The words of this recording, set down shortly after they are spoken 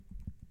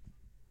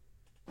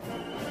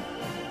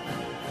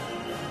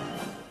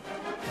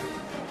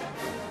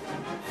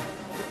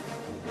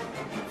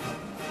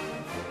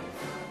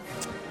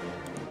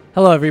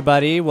Hello,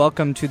 everybody.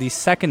 Welcome to the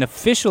second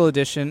official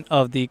edition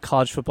of the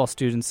College Football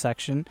Students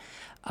section.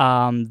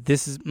 I'm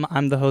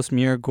the host,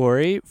 Mira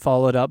Gori,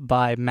 followed up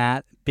by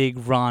Matt Big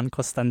Ron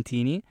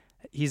Costantini.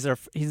 He's the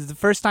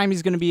first time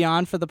he's going to be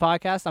on for the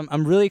podcast.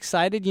 I'm really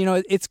excited. You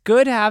know, it's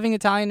good having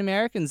Italian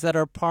Americans that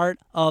are part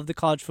of the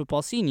college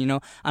football scene. You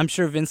know, I'm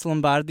sure Vince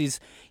Lombardi's,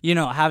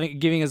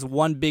 giving us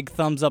one big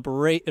thumbs up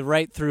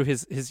right through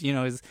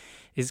his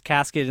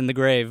casket in the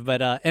grave.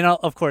 But and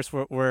of course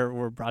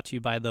we're brought to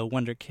you by the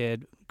Wonder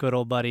Kid, good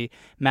old buddy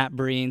Matt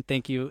Breen.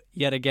 Thank you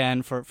yet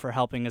again for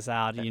helping us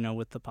out,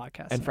 with the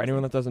podcast. And for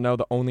anyone that doesn't know,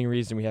 the only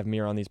reason we have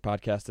Mir on these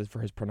podcasts is for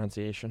his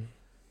pronunciation.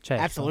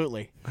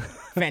 Absolutely.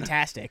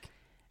 Fantastic.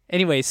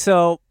 Anyway,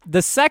 so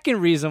the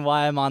second reason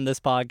why I'm on this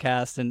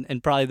podcast,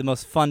 and probably the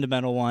most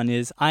fundamental one,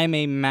 is I'm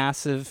a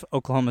massive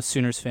Oklahoma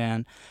Sooners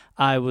fan.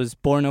 I was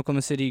born in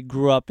Oklahoma City,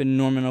 grew up in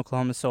Norman,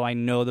 Oklahoma, so I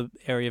know the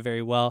area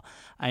very well.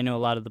 I know a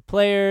lot of the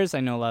players. I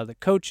know a lot of the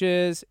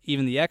coaches,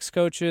 even the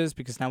ex-coaches,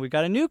 because now we've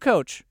got a new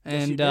coach.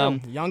 Yes, you do.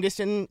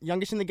 Youngest in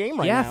the game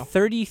right now. Yeah,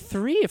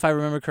 33, if I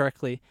remember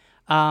correctly.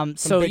 Some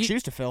big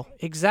shoes to fill.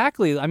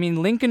 Exactly. I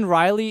mean, Lincoln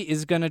Riley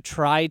is going to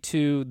try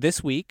to,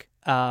 this week,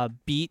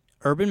 beat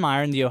Urban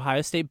Meyer and the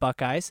Ohio State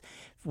Buckeyes,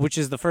 which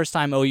is the first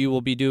time OU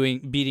will be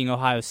beating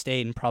Ohio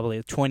State in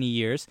probably 20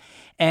 years.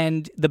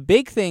 And the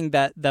big thing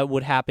that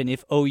would happen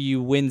if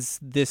OU wins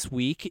this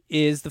week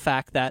is the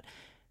fact that,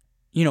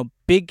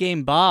 Big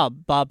Game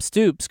Bob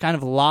Stoops, kind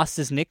of lost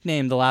his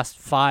nickname the last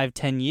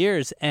 5-10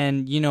 years.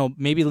 And,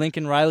 maybe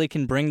Lincoln Riley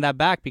can bring that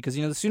back because,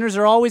 the Sooners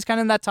are always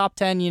kind of in that top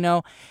 10,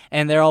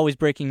 and they're always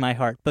breaking my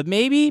heart. But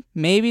maybe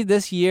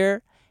this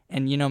year,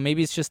 and,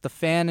 maybe it's just the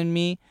fan in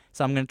me,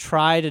 so I'm going to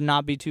try to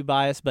not be too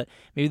biased, but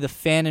maybe the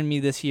fan in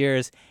me this year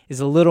is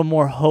a little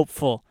more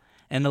hopeful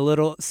and a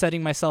little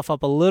setting myself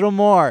up a little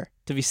more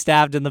to be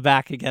stabbed in the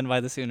back again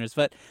by the Sooners.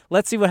 But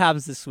let's see what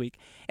happens this week.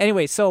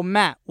 Anyway, so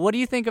Matt, what do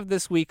you think of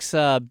this week's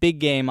big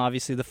game,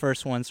 obviously the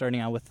first one starting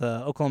out with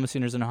Oklahoma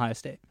Sooners and Ohio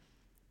State?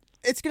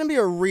 It's going to be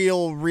a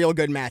real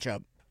good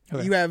matchup.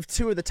 Okay. You have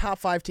two of the top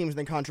 5 teams in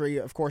the country,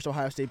 of course,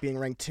 Ohio State being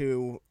ranked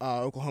 2,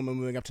 Oklahoma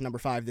moving up to number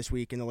 5 this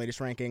week in the latest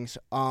rankings.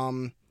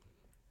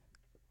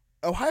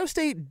 Ohio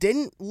State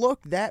didn't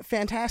look that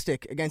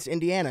fantastic against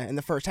Indiana in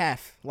the first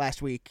half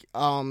last week.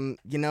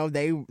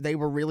 They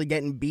were really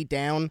getting beat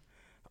down.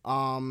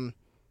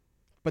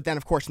 But then,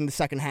 of course, in the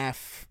second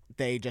half,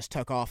 they just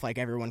took off like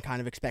everyone kind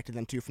of expected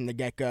them to from the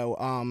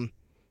get-go.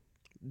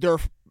 Their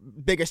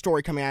biggest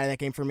story coming out of that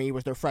game for me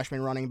was their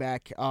freshman running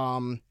back,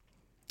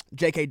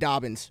 J.K.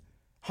 Dobbins,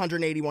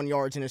 181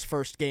 yards in his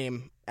first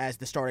game as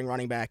the starting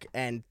running back,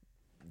 and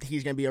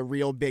he's going to be a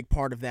real big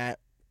part of that.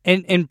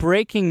 And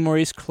breaking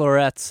Maurice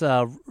Claret's,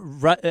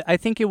 I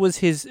think it was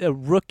his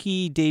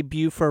rookie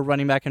debut for a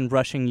running back in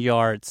rushing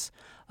yards.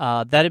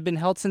 That had been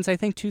held since, I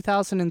think,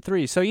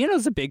 2003. So,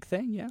 it's a big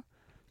thing. Yeah,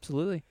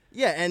 absolutely.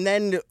 Yeah, and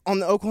then on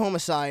the Oklahoma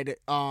side,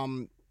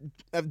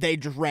 they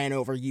just ran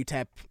over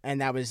UTEP,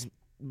 and that was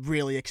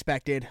really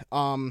expected.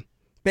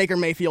 Baker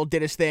Mayfield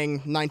did his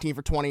thing, 19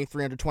 for 20,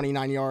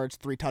 329 yards,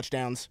 3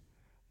 touchdowns.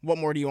 What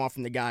more do you want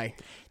from the guy?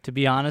 To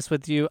be honest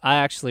with you, I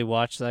actually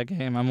watched that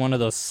game. I'm one of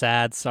those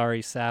sad,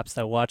 sorry saps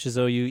that watches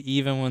OU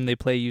even when they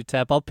play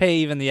UTEP. I'll pay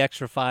even the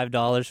extra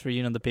 $5 for,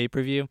 the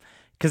pay-per-view,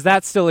 because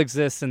that still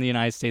exists in the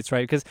United States,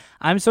 right? Because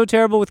I'm so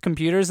terrible with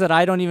computers that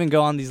I don't even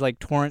go on these, like,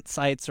 torrent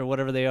sites or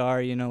whatever they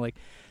are, like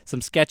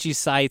some sketchy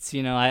sites.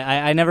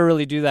 I never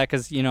really do that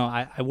because,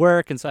 I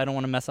work, and so I don't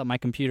want to mess up my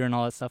computer and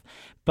all that stuff.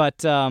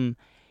 But,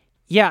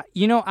 yeah,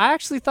 I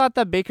actually thought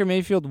that Baker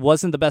Mayfield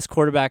wasn't the best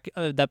quarterback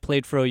that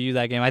played for OU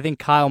that game. I think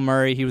Kyle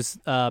Murray, he was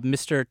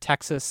Mr.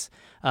 Texas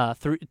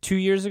 2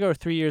 years ago or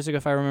 3 years ago,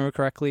 if I remember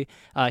correctly.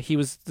 He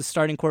was the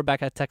starting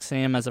quarterback at Texas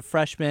A&M as a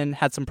freshman,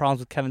 had some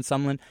problems with Kevin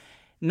Sumlin.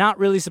 Not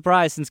really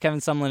surprised since Kevin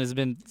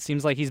Sumlin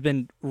seems like he's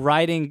been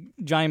riding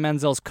Johnny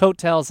Manziel's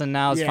coattails and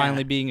now is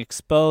finally being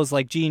exposed,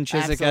 like Gene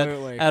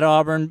Chizik at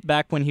Auburn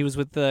back when he was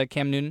with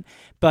Cam Newton.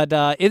 But,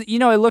 it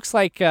looks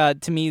like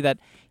to me that,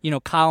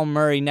 Kyle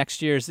Murray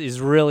next year is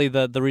really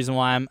the reason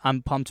why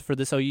I'm pumped for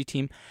this OU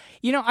team.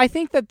 I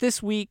think that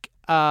this week,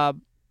 what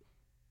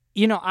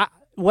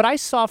I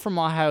saw from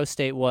Ohio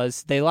State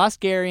was they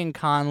lost Gary and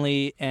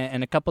Conley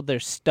and a couple of their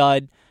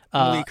stud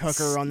Lee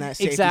Cooker on that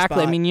safety exactly.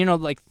 spot. I mean,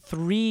 like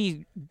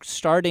 3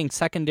 starting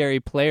secondary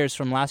players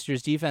from last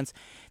year's defense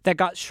that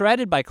got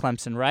shredded by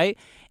Clemson, right?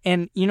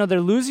 And,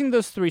 they're losing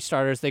those 3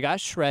 starters. They got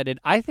shredded.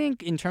 I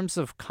think in terms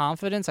of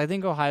confidence, I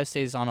think Ohio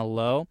State is on a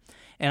low.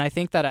 And I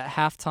think that at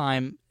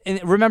halftime, and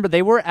remember,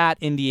 they were at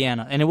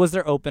Indiana, and it was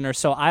their opener,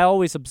 so I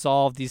always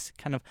absolve these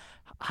kind of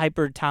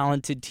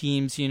hyper-talented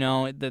teams,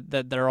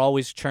 that they're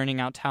always churning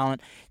out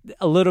talent,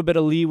 a little bit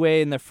of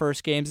leeway in their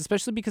first games,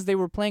 especially because they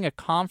were playing a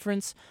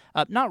conference,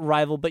 not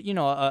rival, but,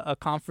 a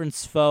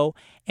conference foe,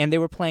 and they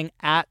were playing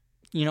at,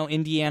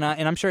 Indiana,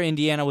 and I'm sure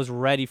Indiana was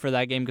ready for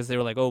that game because they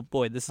were like, oh,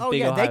 boy, this is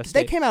big Ohio State.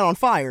 They came out on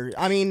fire.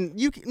 I mean,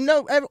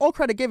 all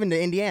credit given to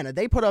Indiana.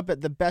 They put up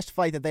the best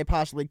fight that they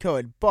possibly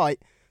could, but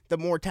the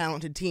more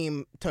talented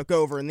team took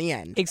over in the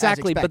end.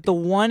 Exactly, but the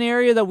one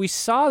area that we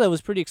saw that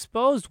was pretty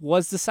exposed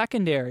was the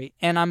secondary,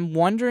 and I'm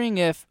wondering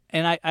if,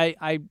 and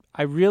I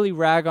really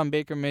rag on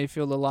Baker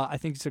Mayfield a lot. I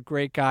think he's a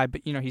great guy,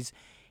 but he's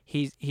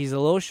a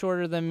little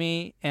shorter than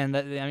me, and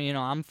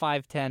I'm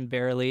 5'10"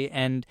 barely,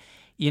 and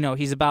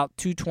he's about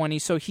 220.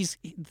 So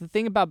the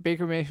thing about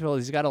Baker Mayfield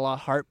is he's got a lot of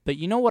heart. But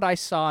what I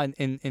saw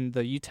in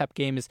the UTEP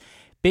game is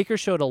Baker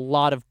showed a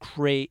lot of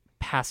great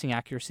passing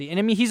accuracy.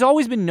 And he's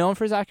always been known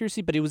for his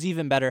accuracy, but it was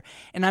even better.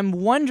 And I'm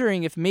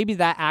wondering if maybe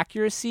that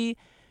accuracy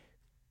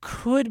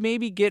could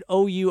maybe get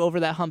OU over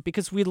that hump,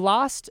 because we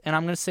lost, and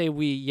I'm going to say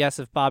we, yes,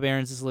 if Bob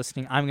Aarons is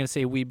listening, I'm going to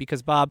say we,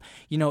 because Bob,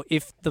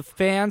 if the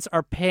fans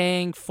are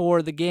paying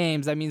for the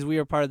games, that means we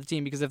are part of the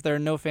team, because if there are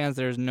no fans,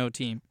 there's no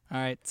team. All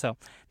right, so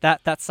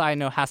that side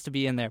note has to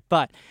be in there.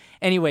 But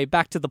anyway,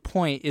 back to the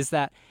point is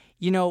that,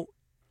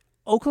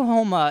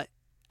 Oklahoma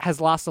has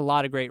lost a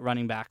lot of great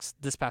running backs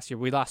this past year.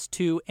 We lost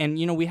 2,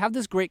 and, we have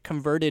this great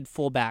converted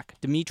fullback,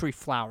 Dimitri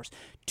Flowers,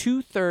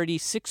 230,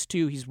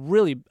 6'2". He's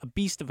really a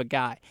beast of a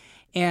guy.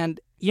 And,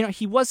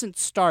 he wasn't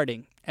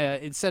starting.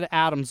 Instead,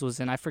 Adams was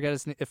in. I forget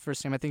his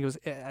first name. I think it was,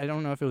 I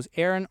don't know if it was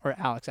Aaron or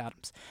Alex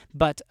Adams.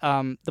 But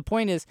the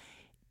point is,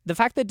 the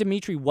fact that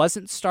Dimitri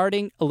wasn't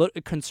starting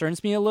it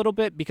concerns me a little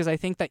bit, because I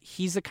think that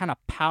he's the kind of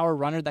power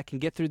runner that can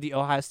get through the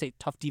Ohio State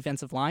tough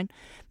defensive line.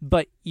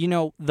 But,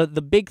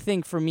 the big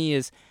thing for me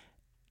is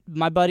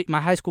my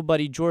high school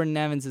buddy Jordan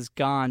Evans is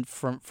gone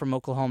from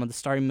Oklahoma, the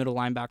starting middle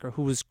linebacker,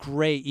 who was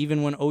great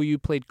even when OU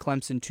played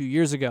Clemson 2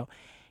 years ago.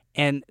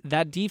 And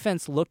that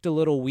defense looked a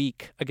little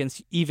weak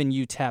against even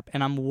UTEP.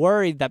 And I'm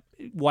worried that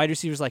wide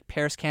receivers like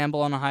Paris Campbell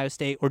on Ohio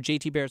State, or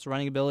JT Barrett's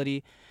running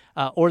ability,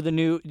 or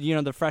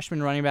the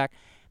freshman running back,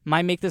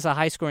 might make this a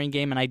high-scoring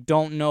game. And I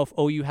don't know if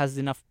OU has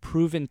enough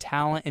proven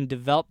talent and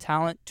developed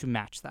talent to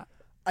match that.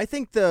 I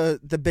think the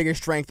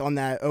biggest strength on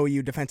that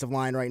OU defensive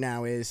line right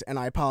now is, and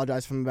I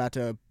apologize if I'm about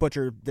to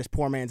butcher this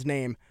poor man's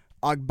name,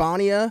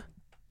 Ogbania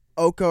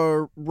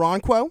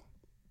Okoronkwo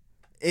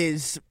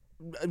is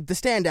the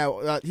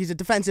standout. He's a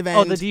defensive end.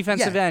 Oh, the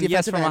defensive end.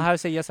 Yes, from Ohio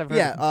State. Yes, I've heard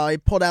of him. He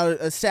pulled out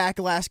a sack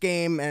last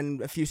game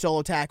and a few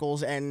solo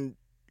tackles. And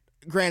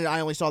granted,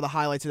 I only saw the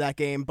highlights of that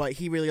game, but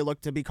he really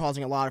looked to be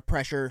causing a lot of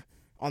pressure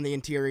on the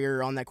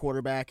interior, on that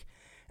quarterback.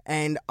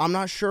 And I'm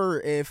not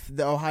sure if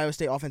the Ohio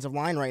State offensive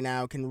line right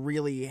now can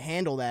really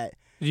handle that.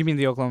 You mean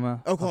the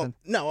Oklahoma?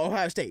 No,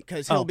 Ohio State,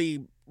 because he'll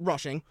be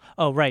rushing.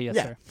 Oh, right. Yes,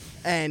 sir.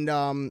 And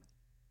I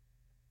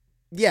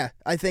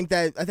think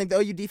the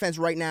OU defense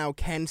right now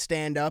can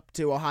stand up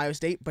to Ohio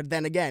State, but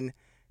then again,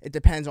 it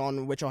depends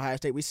on which Ohio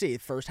State we see.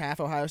 First half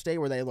Ohio State,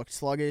 where they looked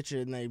sluggish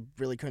and they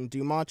really couldn't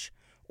do much,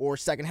 or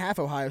second half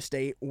Ohio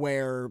State,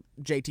 where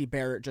JT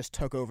Barrett just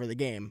took over the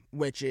game,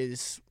 which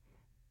is,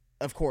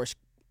 of course,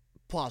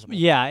 plausible.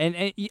 Yeah,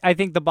 and I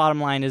think the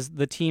bottom line is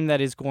the team that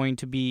is going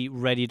to be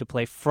ready to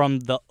play from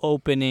the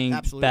opening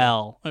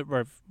bell,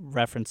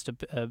 reference to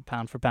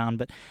pound for pound,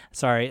 but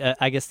sorry,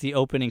 I guess the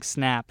opening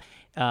snap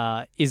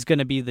is going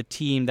to be the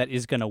team that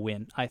is going to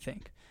win, I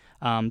think.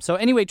 So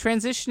anyway,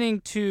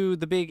 transitioning to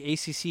the big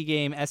ACC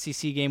game,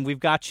 SEC game, we've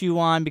got you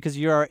on because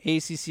you're our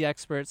ACC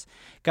experts.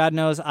 God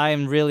knows I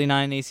am really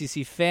not an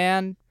ACC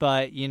fan,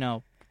 but,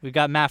 we've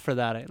got Matt for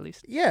that at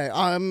least.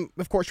 Yeah,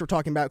 of course we're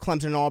talking about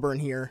Clemson and Auburn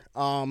here.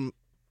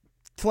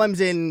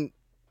 Clemson,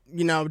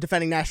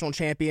 defending national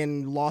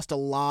champion, lost a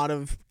lot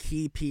of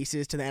key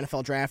pieces to the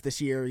NFL draft this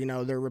year.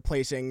 They're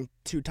replacing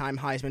two-time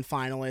Heisman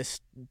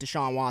finalist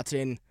Deshaun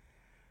Watson,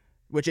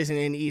 which isn't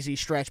an easy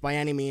stretch by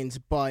any means,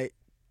 but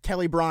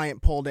Kelly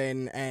Bryant pulled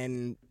in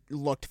and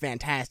looked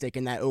fantastic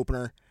in that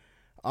opener.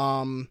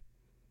 The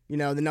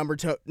number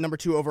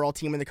two overall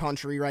team in the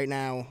country right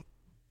now.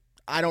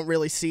 I don't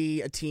really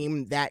see a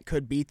team that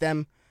could beat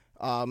them.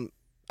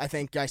 I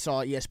think I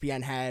saw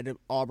ESPN had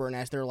Auburn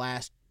as their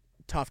last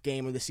tough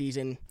game of the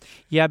season.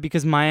 Yeah,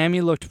 because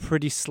Miami looked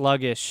pretty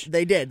sluggish.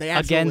 They did. They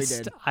absolutely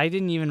did. I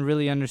didn't even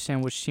really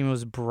understand which team it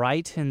was.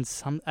 Brighton.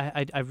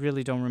 I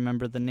really don't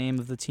remember the name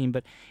of the team,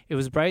 but it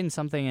was Brighton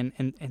something,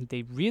 and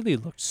they really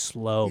looked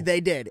slow.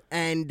 They did,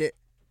 and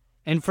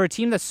for a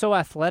team that's so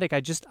athletic,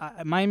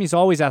 Miami's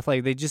always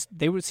athletic.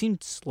 They would seem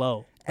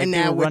slow. And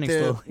now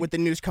with the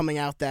news coming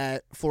out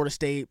that Florida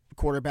State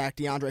quarterback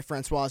DeAndre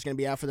Francois is going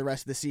to be out for the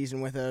rest of the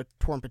season with a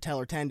torn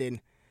patellar tendon,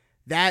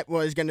 that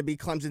was going to be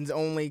Clemson's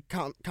only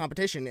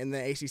competition in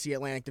the ACC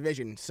Atlantic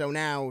Division. So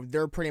now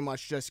they're pretty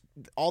much just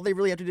all they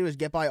really have to do is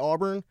get by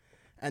Auburn,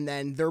 and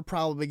then they're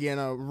probably going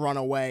to run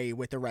away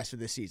with the rest of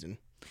the season.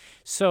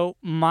 So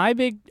my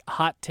big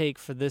hot take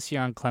for this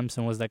year on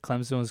Clemson was that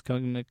Clemson was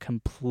going to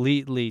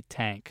completely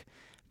tank.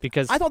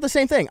 Because I thought the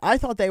same thing. I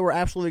thought they were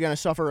absolutely going to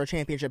suffer a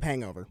championship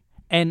hangover.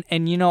 And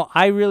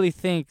I really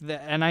think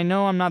that, and I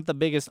know I'm not the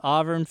biggest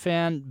Auburn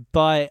fan,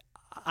 but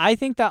I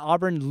think that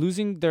Auburn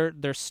losing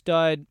their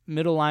stud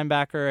middle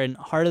linebacker and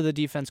heart of the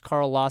defense,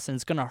 Carl Lawson,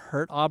 is going to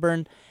hurt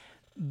Auburn.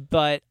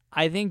 But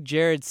I think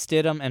Jared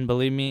Stidham, and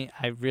believe me,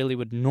 I really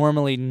would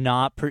normally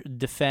not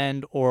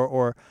defend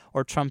or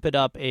trumpet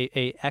up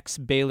a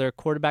ex-Baylor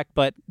quarterback,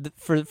 but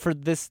for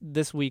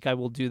this week I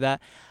will do that.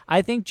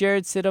 I think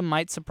Jared Stidham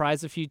might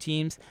surprise a few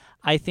teams.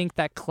 I think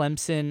that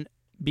Clemson,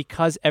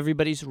 because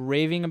everybody's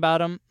raving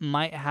about him,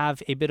 might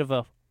have a bit of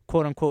a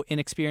quote-unquote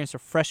inexperienced or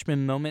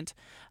freshman moment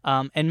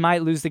and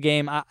might lose the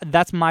game.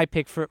 That's my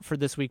pick for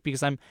this week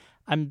because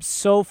I'm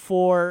so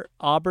for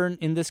Auburn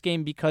in this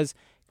game because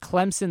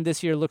Clemson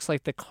this year looks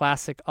like the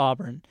classic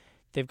Auburn.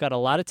 They've got a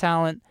lot of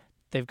talent.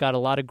 They've got a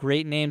lot of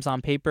great names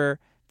on paper.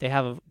 They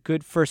have a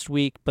good first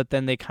week, but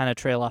then they kind of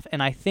trail off.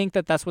 And I think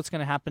that that's what's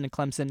going to happen to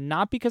Clemson,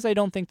 not because I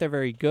don't think they're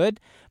very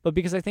good, but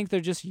because I think they're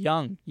just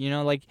young. You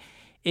know, like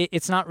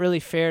it's not really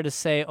fair to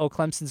say, oh,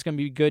 Clemson's going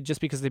to be good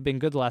just because they've been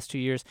good the last 2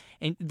 years.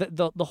 And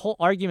the whole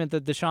argument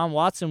that Deshaun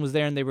Watson was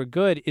there and they were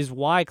good is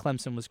why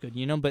Clemson was good,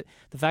 you know. But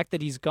the fact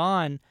that he's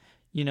gone,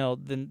 you know,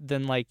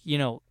 then like, you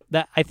know,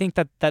 that I think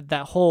that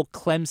whole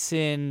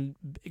Clemson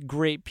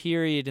great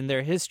period in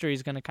their history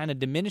is going to kind of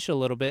diminish a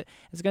little bit.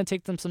 It's going to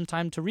take them some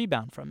time to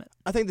rebound from it.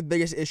 I think the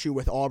biggest issue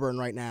with Auburn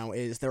right now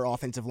is their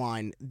offensive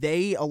line.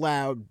 They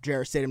allowed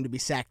Jarrett Stidham to be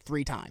sacked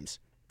 3 times.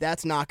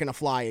 That's not going to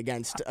fly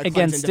against a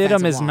Again, Clemson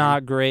Stidham is line.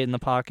 Not great in the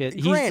pocket.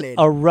 Granted, he's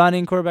a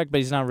running quarterback, but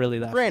he's not really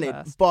that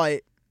fast.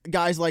 But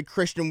guys like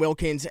Christian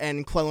Wilkins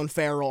and Clellan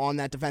Ferrell on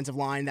that defensive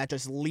line that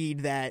just lead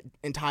that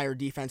entire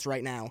defense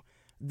right now.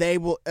 They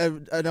will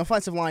an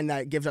offensive line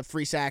that gives up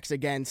 3 sacks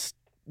against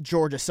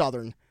Georgia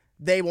Southern.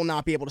 They will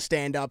not be able to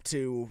stand up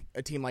to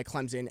a team like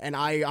Clemson, and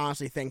I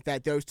honestly think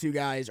that those 2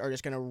 guys are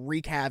just going to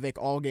wreak havoc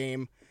all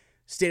game.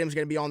 Stidham's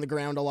going to be on the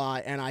ground a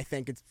lot, and I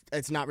think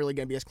it's not really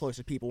going to be as close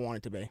as people want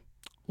it to be.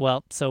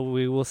 Well, so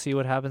we will see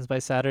what happens by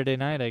Saturday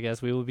night, I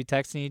guess. We will be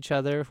texting each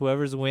other.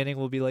 Whoever's winning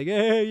will be like,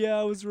 hey, yeah,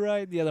 I was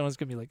right. The other one's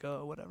going to be like,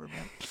 oh, whatever,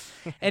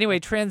 man. Anyway,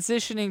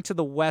 transitioning to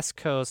the West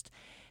Coast,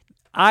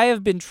 I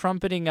have been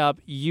trumpeting up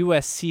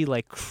USC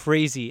like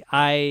crazy.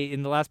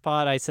 In the last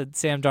pod, I said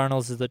Sam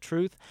Darnold is the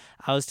truth.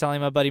 I was telling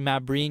my buddy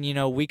Matt Breen, you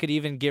know, we could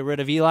even get rid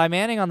of Eli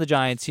Manning on the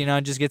Giants, you know,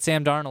 and just get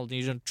Sam Darnold.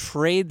 You know,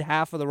 trade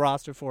half of the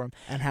roster for him.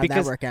 And how'd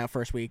that work out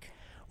first week?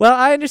 Well,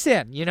 I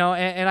understand, you know,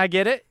 and I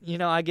get it. You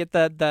know, I get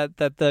that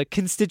the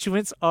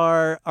constituents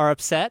are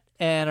upset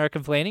and are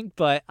complaining,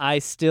 but I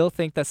still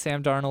think that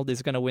Sam Darnold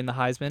is going to win the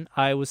Heisman.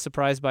 I was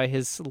surprised by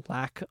his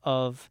lack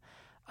of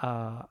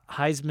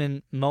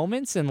Heisman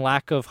moments and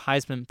lack of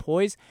Heisman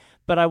poise,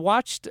 but I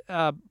watched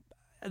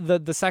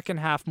the second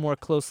half more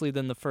closely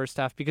than the first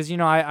half because, you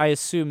know, I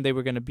assumed they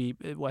were going to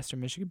beat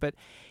Western Michigan, but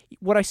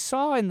what I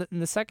saw in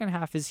the second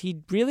half is he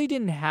really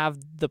didn't have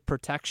the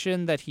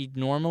protection that he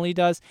normally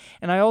does,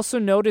 and I also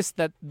noticed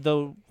that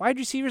the wide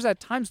receivers at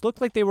times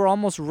looked like they were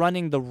almost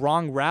running the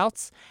wrong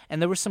routes,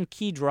 and there were some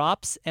key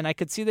drops, and I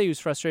could see that he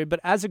was frustrated, but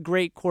as a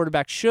great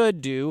quarterback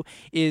should do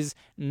is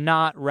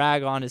not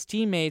rag on his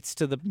teammates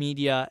to the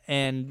media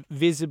and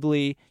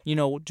visibly, you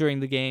know,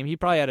 during the game. He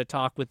probably had a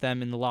talk with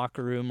them in the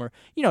locker room or,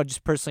 you know,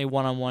 just personally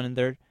one-on-one in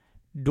their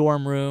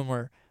dorm room,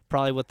 or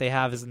probably what they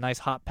have is a nice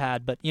hot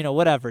pad, but, you know,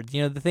 whatever.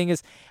 You know, the thing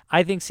is,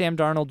 I think Sam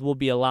Darnold will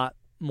be a lot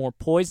more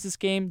poised this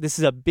game. This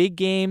is a big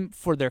game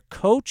for their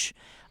coach.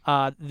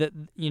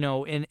 You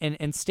know,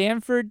 and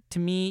Stanford, to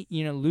me,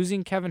 you know,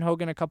 losing Kevin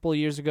Hogan a couple of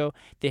years ago,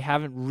 they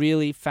haven't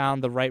really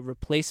found the right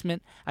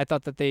replacement. I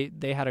thought that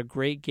they had a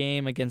great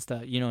game against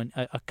a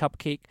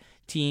cupcake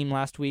team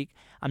last week.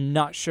 I'm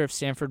not sure if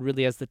Stanford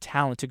really has the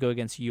talent to go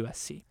against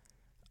USC.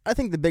 I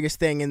think the biggest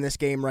thing in this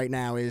game right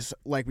now is,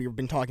 like we've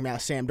been talking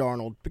about, Sam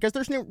Darnold, because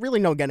there's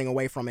really no getting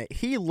away from it.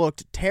 He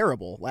looked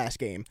terrible last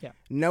game. Yeah.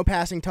 No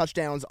passing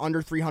touchdowns,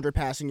 under 300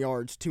 passing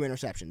yards, 2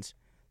 interceptions.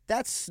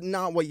 That's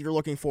not what you're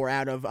looking for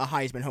out of a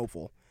Heisman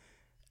hopeful.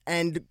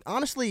 And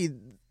honestly,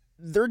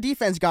 their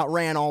defense got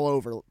ran all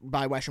over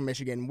by Western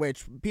Michigan,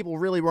 which people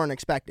really weren't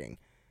expecting.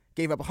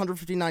 Gave up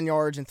 159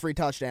 yards and 3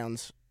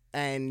 touchdowns,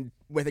 and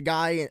with a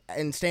guy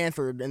in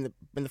Stanford in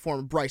the form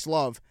of Bryce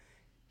Love,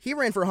 he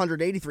ran for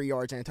 183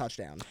 yards and a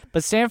touchdown.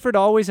 But Stanford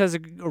always has a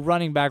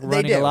running back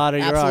running a lot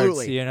of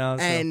yards, you know.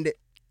 So. And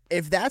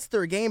if that's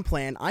their game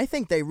plan, I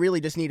think they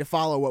really just need to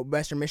follow what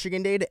Western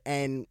Michigan did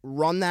and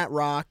run that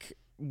rock,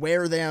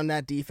 wear down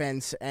that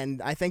defense,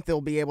 and I think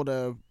they'll be able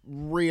to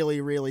really,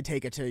 really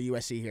take it to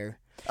USC here.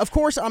 Of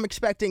course, I'm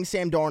expecting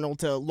Sam Darnold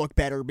to look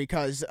better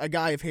because a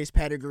guy of his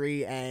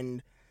pedigree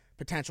and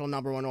potential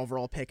number 1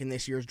 overall pick in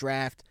this year's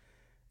draft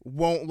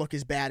won't look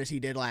as bad as he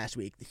did last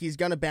week. He's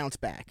going to bounce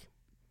back.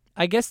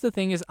 I guess the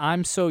thing is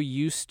I'm so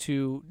used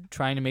to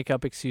trying to make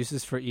up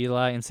excuses for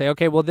Eli and say,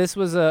 okay, well, this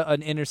was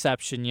an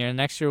interception year.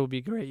 Next year will be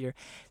a great year.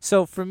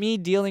 So for me,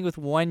 dealing with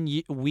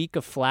 1 week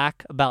of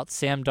flack about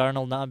Sam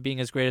Darnold not being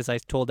as great as I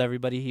told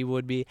everybody he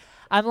would be,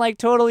 I'm like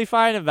totally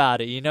fine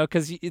about it, you know,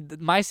 because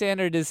my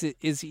standard is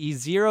he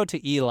 0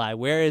 to Eli.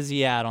 Where is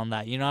he at on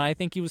that? You know, I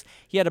think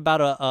he had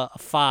about a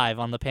 5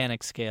 on the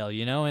panic scale,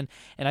 you know, and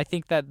I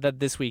think that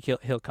this week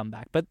he'll come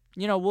back. But,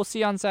 you know, we'll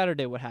see on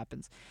Saturday what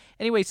happens.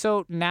 Anyway,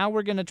 so now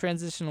we're going to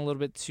transition a little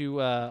bit to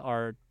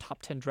our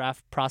top 10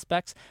 draft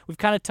prospects. We've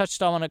kind of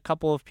touched on a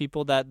couple of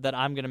people that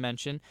I'm going to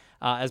mention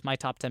as my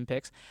top 10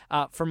 picks.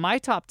 For my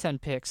top 10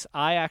 picks,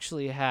 I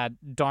actually had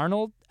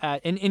Darnold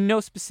in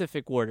no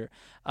specific order.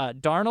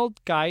 Darnold,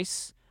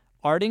 Geis,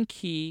 Arden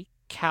Key,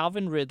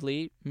 Calvin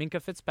Ridley, Minka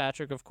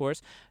Fitzpatrick, of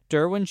course,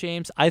 Derwin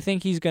James. I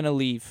think he's going to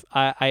leave.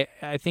 I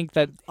think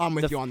that I'm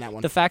with you on that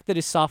one. The fact that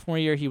his sophomore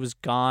year he was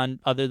gone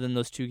other than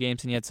those 2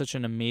 games and he had such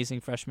an amazing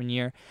freshman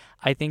year,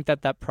 I think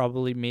that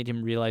probably made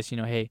him realize,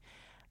 hey,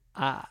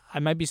 I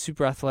might be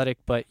super athletic,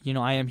 but,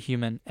 I am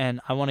human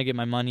and I want to get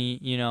my money,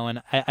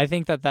 and I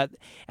think that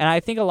and I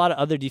think a lot of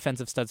other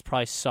defensive studs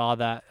probably saw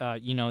that,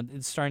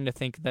 it's starting to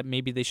think that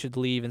maybe they should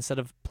leave instead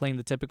of playing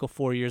the typical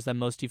 4 years that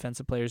most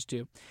defensive players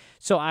do.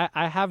 So I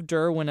have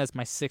Derwin as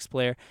my 6th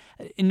player.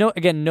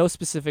 No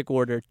specific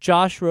order.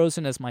 Josh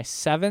Rosen as my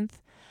 7th.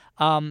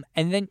 And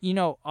then,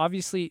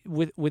 obviously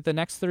with the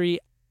next 3,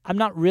 I'm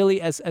not really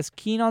as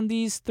keen on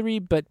these 3,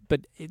 but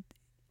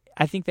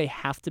I think they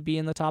have to be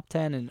in the top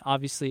 10, and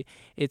obviously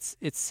it's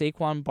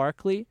Saquon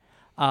Barkley.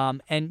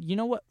 And you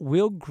know what?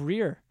 Will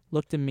Grier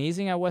looked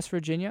amazing at West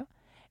Virginia,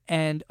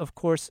 and of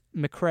course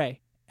McCray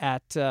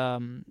at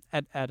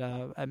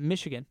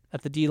Michigan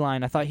at the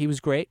D-line. I thought he was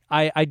great.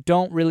 I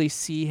don't really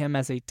see him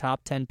as a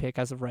top 10 pick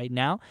as of right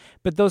now,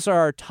 but those are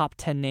our top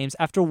 10 names.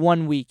 After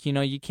 1 week,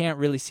 you can't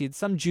really see it.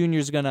 Some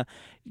junior's going to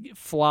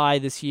fly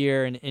this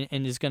year and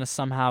is going to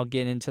somehow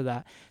get into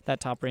that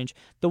top range.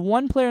 The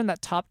one player in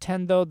that top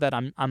 10, though, that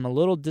I'm a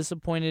little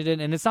disappointed in,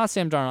 and it's not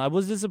Sam Darnold. I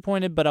was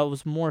disappointed, but I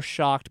was more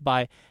shocked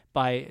by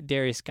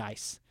Darius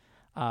Geis.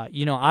 I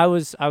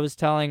was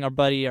telling our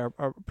buddy, our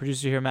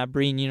producer here, Matt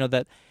Breen,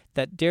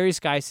 that Darius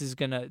Geis is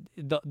going to –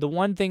 the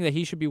one thing that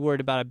he should be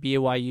worried about at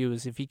BYU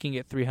is if he can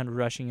get 300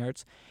 rushing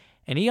yards.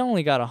 And he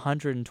only got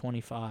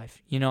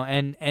 125,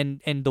 and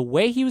the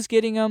way he was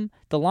getting them,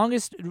 the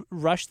longest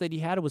rush that he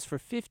had was for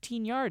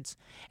 15 yards.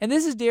 And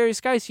this is Darius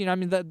Geis, the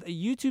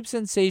YouTube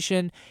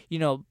sensation,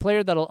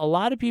 player that a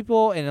lot of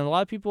people in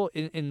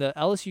the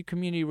LSU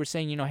community were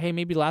saying, hey,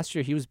 maybe last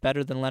year he was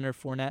better than Leonard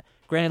Fournette.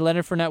 Granted,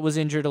 Leonard Fournette was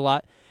injured a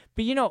lot,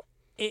 but,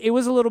 it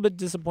was a little bit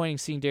disappointing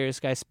seeing Darius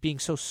Geis being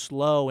so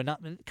slow and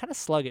kind of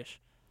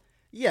sluggish.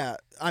 Yeah,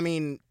 I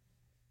mean,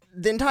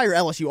 the entire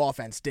LSU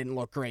offense didn't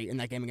look great in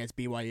that game against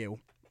BYU.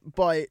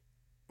 But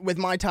with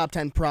my top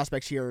 10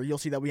 prospects here, you'll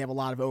see that we have a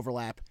lot of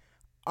overlap.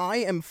 I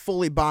am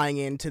fully buying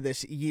into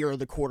this year of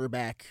the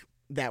quarterback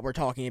that we're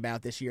talking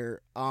about this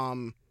year.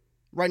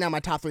 Right now, my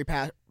top 3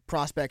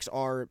 prospects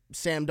are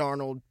Sam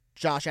Darnold,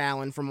 Josh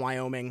Allen from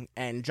Wyoming,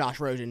 and Josh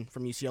Rosen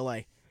from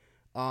UCLA.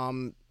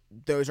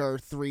 Those are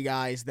 3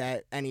 guys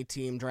that any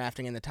team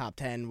drafting in the top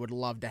 10 would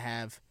love to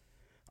have.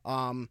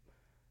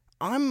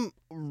 I'm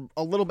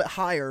a little bit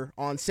higher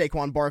on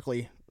Saquon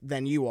Barkley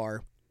than you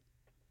are,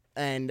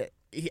 and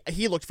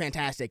he looked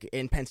fantastic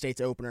in Penn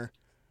State's opener.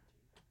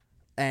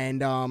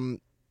 And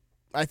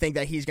I think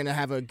that he's going to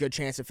have a good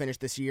chance to finish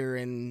this year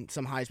in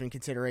some Heisman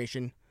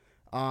consideration.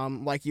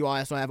 Like you, I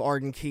also have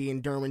Arden Key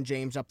and Derwin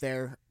James up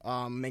there,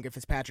 Minka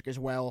Fitzpatrick as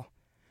well.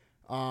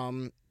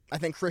 I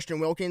think Christian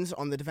Wilkins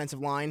on the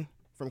defensive line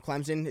from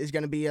Clemson is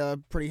going to be a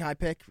pretty high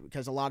pick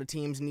because a lot of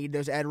teams need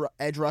those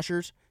edge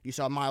rushers. You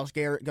saw Myles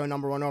Garrett go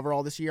number 1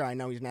 overall this year. I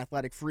know he's an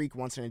athletic freak,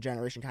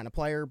 once-in-a-generation kind of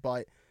player,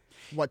 but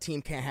what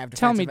team can't have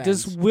defensive ends? Tell me,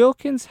 does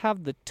Wilkins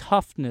have the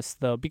toughness,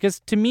 though? Because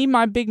to me,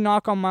 my big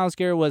knock on Myles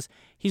Garrett was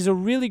he's a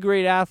really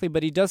great athlete,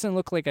 but he doesn't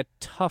look like a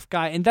tough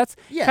guy. And that's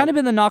kind of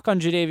been the knock on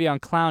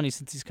Jadeveon Clowney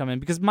since he's come in.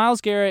 Because Myles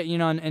Garrett,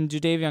 and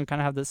Jadeveon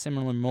kind of have the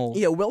similar mold.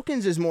 Yeah,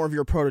 Wilkins is more of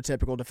your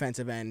prototypical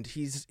defensive end.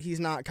 He's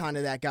not kind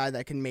of that guy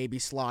that can maybe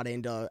slot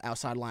into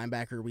outside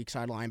linebacker, weak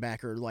side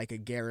linebacker like a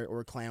Garrett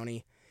or a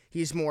Clowney.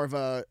 He's more of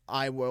a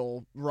I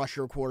will rush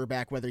your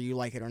quarterback whether you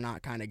like it or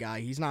not kind of guy.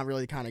 He's not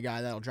really the kind of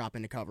guy that'll drop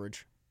into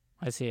coverage.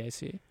 I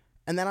see.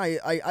 And then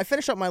I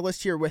finished up my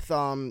list here with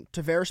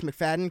Tavares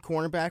McFadden,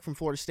 cornerback from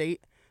Florida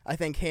State. I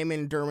think him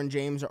and Derwin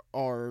James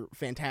are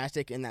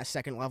fantastic in that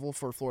second level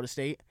for Florida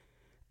State.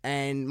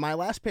 And my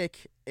last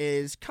pick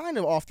is kind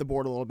of off the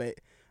board a little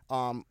bit.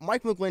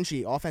 Mike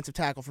McGlinchey, offensive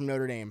tackle from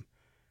Notre Dame.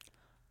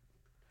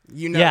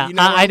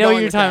 I know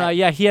what you're talking about.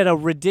 Yeah, he had a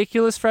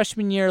ridiculous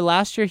freshman year.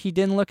 Last year, he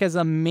didn't look as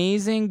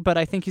amazing, but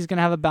I think he's going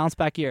to have a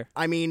bounce-back year.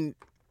 I mean,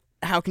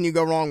 how can you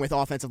go wrong with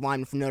offensive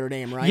linemen from Notre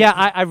Dame, right? Yeah,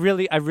 I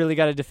really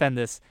got to defend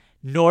this.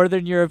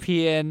 Northern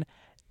European,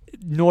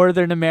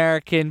 Northern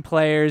American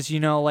players,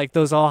 like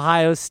those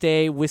Ohio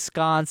State,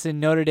 Wisconsin,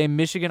 Notre Dame,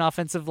 Michigan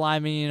offensive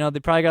linemen, they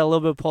probably got a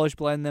little bit of Polish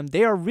blood in them.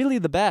 They are really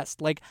the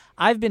best. Like,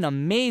 I've been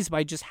amazed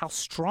by just how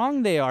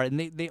strong they are, and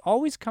they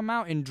always come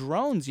out in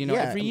drones,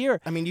 every year.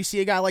 I mean, you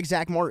see a guy like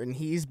Zach Martin.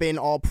 He's been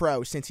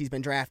all-pro since he's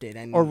been drafted.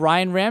 Or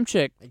Ryan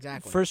Ramczyk,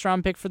 exactly,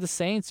 first-round pick for the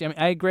Saints. I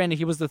mean, granted,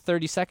 he was the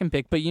 32nd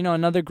pick, but,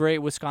 another great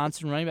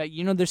Wisconsin running back.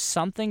 There's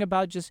something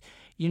about just,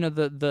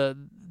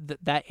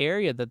 that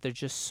area that they're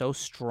just so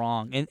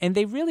strong. And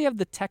they really have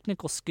the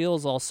technical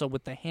skills also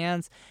with the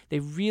hands. They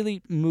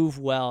really move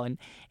well. And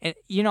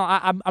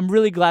I'm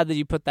really glad that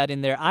you put that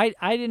in there. I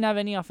didn't have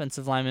any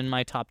offensive linemen in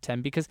my top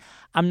 10 because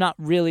I'm not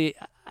really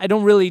 – I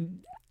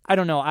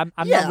don't know. I'm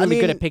Yeah, not really I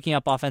good mean, at picking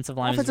up offensive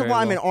linemen. Offensive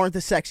linemen aren't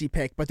the sexy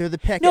pick, but they're the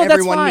pick No, that's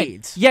everyone fine.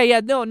 needs. Yeah,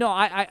 no.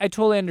 I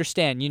totally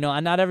understand.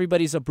 And not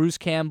everybody's a Bruce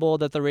Campbell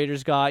that the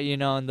Raiders got. In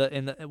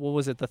the what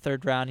was it, the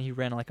third round? He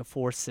ran like a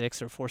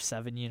 4.6 or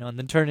 4.7. And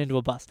then turned into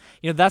a bust.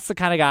 That's the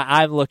kind of guy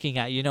I'm looking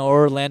at.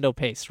 Or Orlando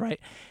Pace, right?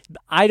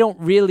 I don't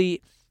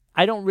really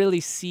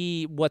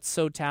see what's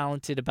so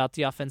talented about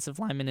the offensive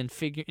linemen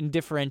and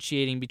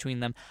differentiating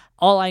between them.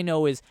 All I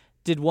know is,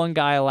 did one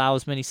guy allow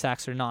as many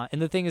sacks or not?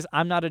 And the thing is,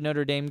 I'm not a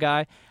Notre Dame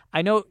guy.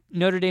 I know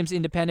Notre Dame's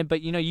independent,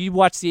 but you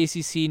watch the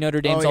ACC.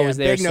 Notre Dame's always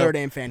there. Big Notre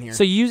Dame fan here.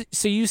 So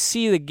you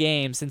see the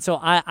games, and so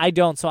I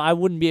don't. So I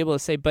wouldn't be able to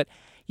say. But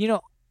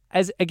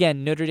as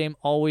again, Notre Dame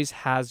always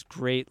has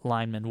great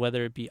linemen,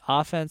 whether it be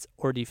offense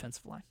or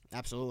defensive line.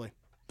 Absolutely.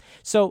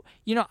 So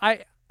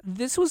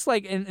this was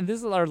and this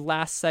is our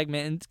last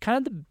segment, and kind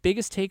of the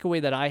biggest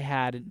takeaway that I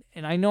had,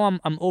 and I know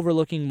I'm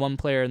overlooking one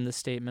player in this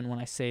statement when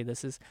I say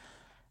this is,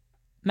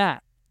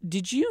 Matt,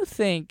 did you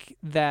think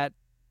that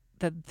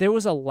there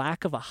was a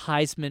lack of a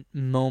Heisman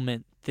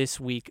moment this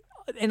week?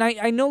 And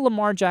I know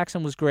Lamar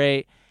Jackson was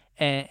great,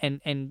 and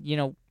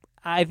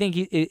I think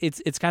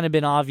it's kind of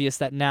been obvious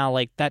that now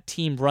that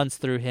team runs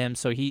through him,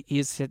 so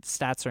his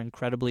stats are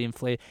incredibly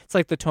inflated. It's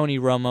like the Tony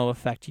Romo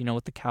effect,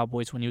 with the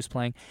Cowboys when he was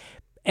playing.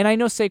 And I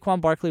know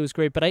Saquon Barkley was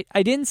great, but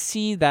I didn't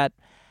see that.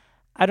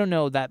 I don't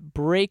know, that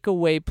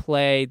breakaway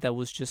play that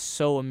was just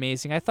so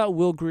amazing. I thought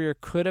Will Grier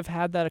could have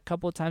had that a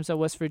couple of times at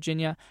West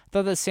Virginia. I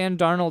thought that Sam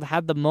Darnold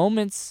had the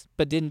moments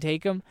but didn't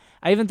take them.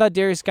 I even thought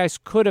Darius Geis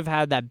could have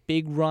had that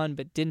big run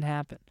but didn't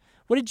happen.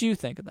 What did you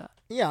think of that?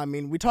 Yeah, I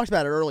mean, we talked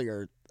about it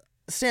earlier.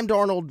 Sam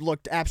Darnold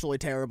looked absolutely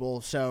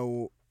terrible,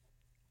 so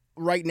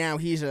right now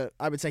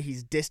I would say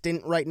he's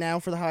distant right now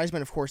for the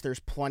Heisman. Of course, there's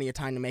plenty of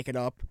time to make it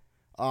up.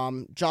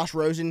 Josh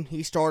Rosen,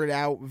 he started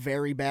out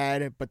very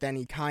bad, but then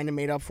he kind of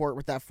made up for it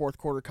with that fourth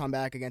quarter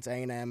comeback against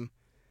A&M.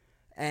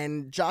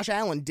 And Josh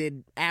Allen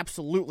did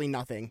absolutely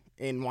nothing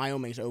in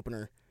Wyoming's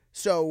opener.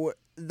 So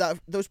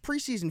those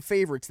preseason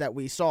favorites that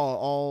we saw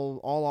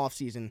all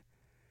offseason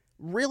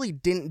really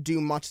didn't do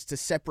much to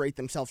separate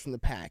themselves from the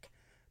pack.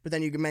 But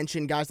then you can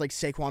mention guys like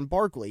Saquon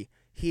Barkley.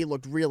 He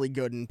looked really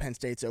good in Penn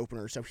State's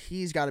opener, so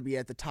he's got to be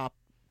at the top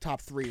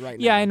 3 right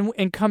now. Yeah,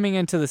 and coming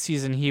into the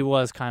season, he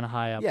was kind of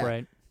high up,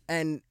 right?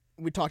 And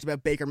we talked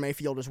about Baker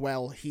Mayfield as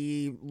well.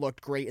 He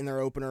looked great in their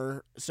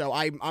opener. So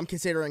I'm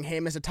considering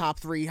him as a top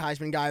 3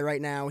 Heisman guy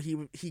right now.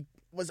 He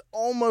was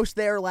almost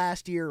there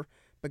last year,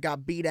 but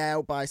got beat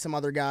out by some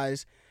other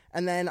guys.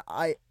 And then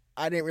I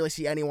didn't really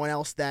see anyone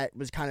else that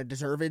was kind of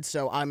deserved.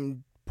 So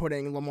I'm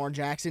putting Lamar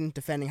Jackson,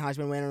 defending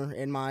Heisman winner,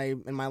 in my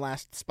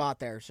last spot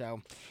there.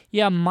 So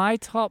yeah, my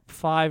top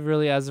 5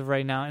 really as of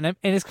right now, and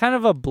it's kind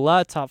of a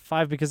blood top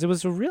 5 because it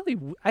was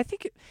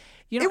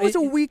it was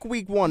a week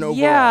one overall.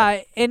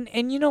 Yeah, and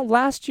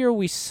last year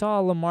we saw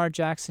Lamar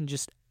Jackson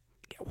just,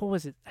 what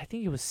was it? I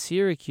think it was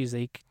Syracuse.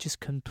 They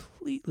just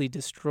completely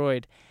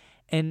destroyed,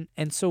 and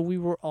so we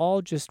were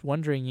all just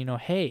wondering,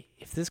 hey,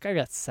 if this guy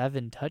got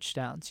 7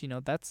 touchdowns,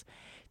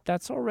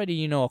 that's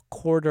already a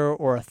quarter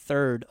or a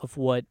third of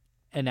what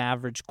an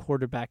average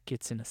quarterback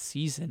gets in a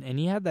season, and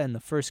he had that in the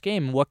first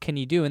game. What can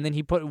he do? And then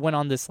he went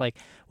on this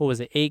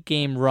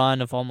 8-game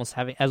run of almost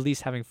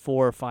having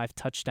 4 or 5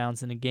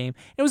 touchdowns in a game.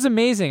 It was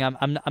amazing.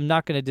 I'm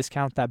not going to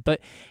discount that, but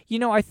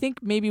I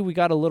think maybe we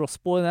got a little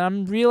spoiled. And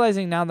I'm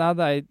realizing now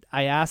that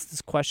I asked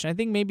this question, I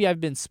think maybe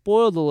I've been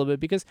spoiled a little bit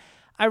because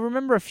I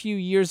remember a few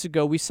years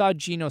ago we saw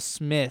Geno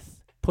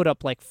Smith put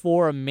up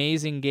 4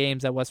 amazing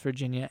games at West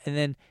Virginia, and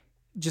then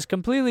just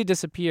completely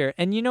disappear.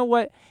 And you know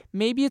what?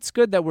 Maybe it's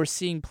good that we're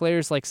seeing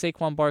players like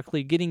Saquon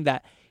Barkley getting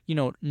that,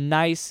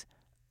 nice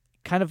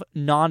kind of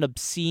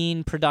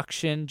non-obscene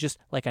production, just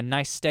like a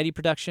nice steady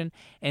production.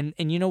 And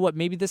you know what?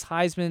 Maybe the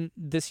Heisman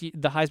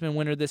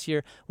winner this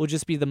year will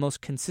just be the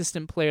most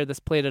consistent player that's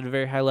played at a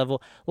very high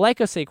level, like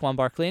a Saquon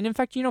Barkley. And in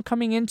fact,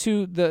 coming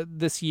into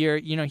this year,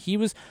 he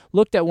was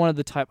looked at one of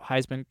the top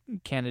Heisman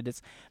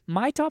candidates.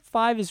 My top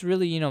 5 is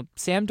really,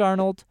 Sam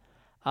Darnold.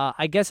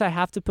 I guess I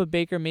have to put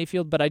Baker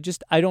Mayfield, but I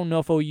don't know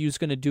if OU is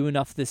going to do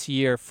enough this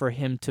year for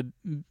him to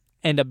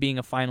end up being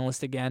a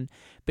finalist again.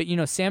 But,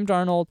 Sam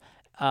Darnold,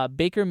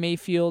 Baker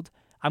Mayfield,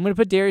 I'm going to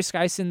put Darius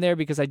Geis in there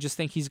because I just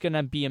think he's going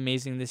to be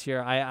amazing this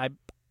year.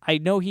 I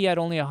know he had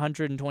only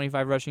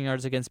 125 rushing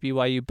yards against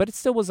BYU, but it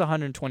still was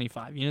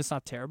 125. It's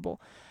not terrible.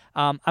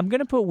 I'm going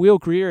to put Will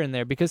Grier in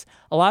there because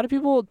a lot of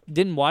people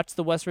didn't watch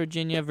the West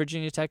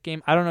Virginia Tech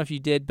game. I don't know if you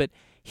did, but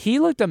he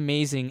looked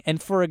amazing. And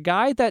for a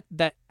guy that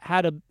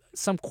had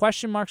some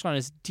question marks on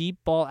his deep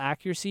ball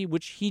accuracy,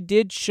 which he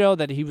did show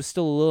that he was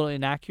still a little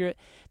inaccurate,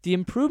 the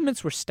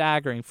improvements were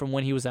staggering from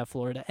when he was at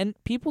Florida.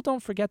 And people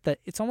don't forget that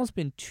it's almost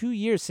been 2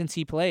 years since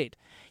he played.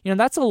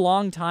 That's a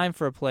long time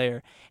for a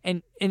player.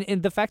 And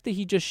the fact that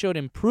he just showed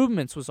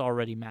improvements was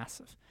already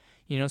massive.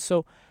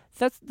 So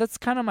that's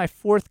kind of my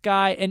 4th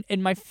guy.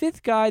 And my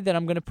 5th guy that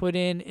I'm going to put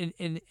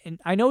in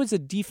I know he's a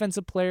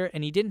defensive player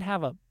and he didn't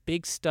have a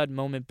big stud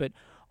moment, but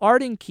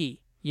Arden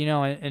Key.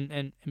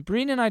 And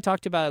Breen and I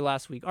talked about it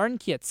last week. Arden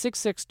Key at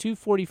 6'6",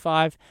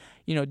 245.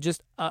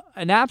 just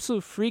an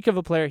absolute freak of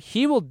a player.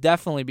 He will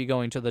definitely be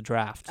going to the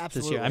draft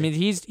this year. I mean,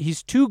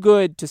 he's too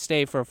good to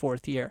stay for a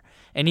fourth year,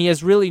 and he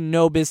has really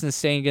no business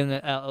staying in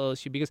the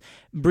LSU because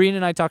Breen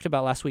and I talked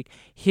about last week.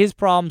 His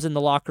problems in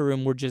the locker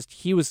room were just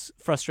he was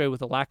frustrated with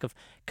the lack of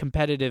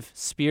competitive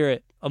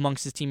spirit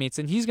amongst his teammates,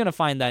 and he's going to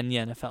find that in the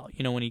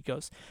NFL, when he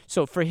goes.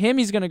 So for him,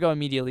 he's going to go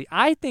immediately.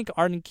 I think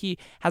Arden Key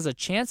has a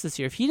chance this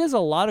year. If he does a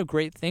lot of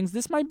great things,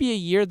 this might be a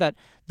year that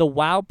the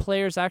wow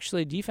player is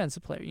actually a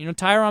defensive player.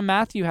 Tyrann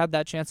Mathieu had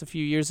that chance a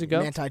few years ago.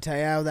 Manti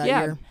Te'o that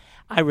year.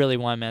 I really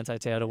want Manti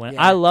Te'o to win.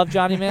 Yeah. I love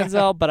Johnny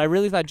Manziel, but I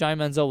really thought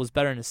Johnny Manziel was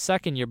better in his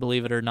second year,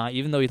 believe it or not,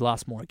 even though he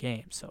lost more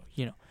games. So,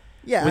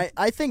 Yeah,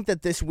 I think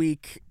that this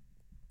week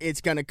it's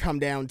going to come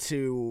down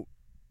to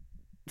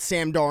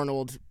Sam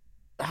Darnold,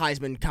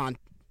 Heisman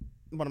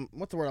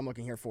what's the word I'm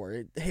looking here for?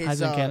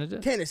 His Heisman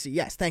candidate? Candidacy,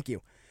 yes, thank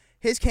you.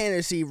 His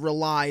candidacy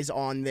relies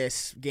on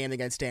this game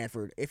against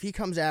Stanford. If he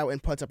comes out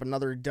and puts up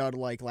another dud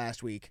like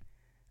last week,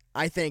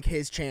 I think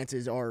his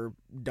chances are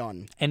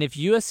done. And if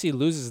USC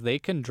loses, they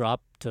can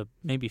drop to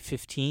maybe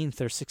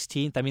 15th or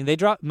 16th. I mean,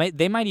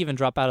 they might even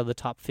drop out of the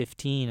top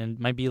 15 and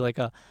might be like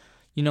a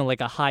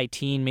high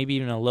teen, maybe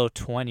even a low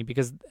 20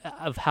 because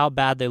of how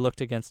bad they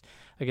looked against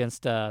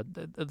the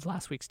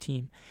last week's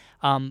team.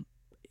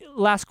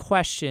 Last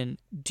question.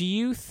 Do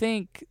you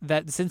think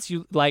that since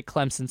you like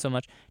Clemson so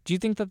much, do you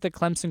think that the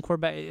Clemson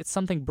quarterback, it's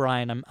something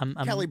Bryant,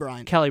 Kelly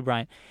Bryant. Kelly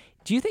Bryant.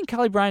 Do you think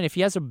Kelly Bryant, if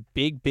he has a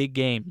big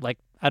game, like,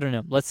 I don't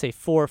know, let's say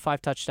 4 or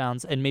 5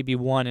 touchdowns and maybe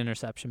 1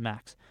 interception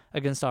max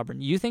against Auburn,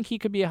 you think he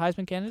could be a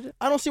Heisman candidate?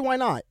 I don't see why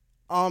not.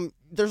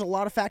 There's a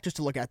lot of factors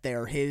to look at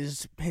there.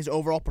 His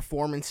overall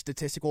performance,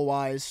 statistical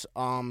wise.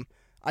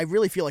 I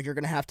really feel like you're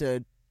going to have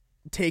to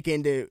take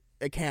into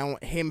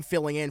account him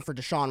filling in for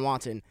Deshaun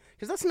Watson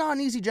because that's not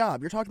an easy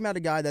job. You're talking about a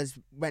guy that's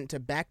went to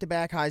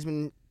back-to-back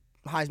Heisman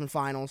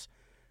finals,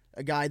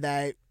 a guy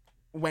that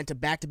went to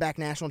back-to-back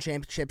national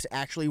championships,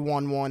 actually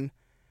won one.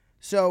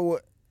 So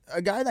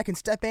a guy that can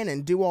step in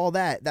and do all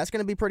that, that's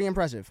going to be pretty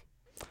impressive.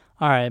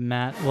 All right,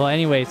 Matt. Well,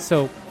 anyway,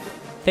 so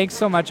thanks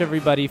so much,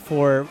 everybody,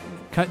 for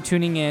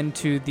tuning in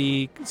to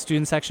the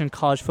Student Section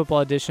College Football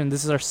Edition.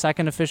 This is our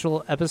second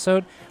official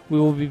episode. We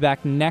will be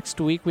back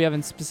next week. We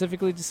haven't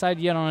specifically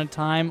decided yet on a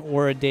time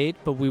or a date,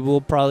 but we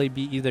will probably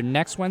be either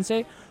next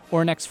Wednesday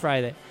or next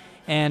Friday.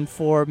 And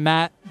for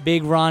Matt,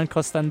 Big Ron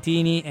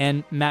Costantini,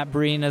 and Matt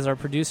Breen as our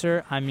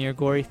producer, I'm Mir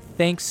Gori.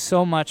 Thanks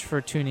so much for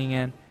tuning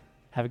in.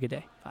 Have a good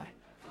day. Bye.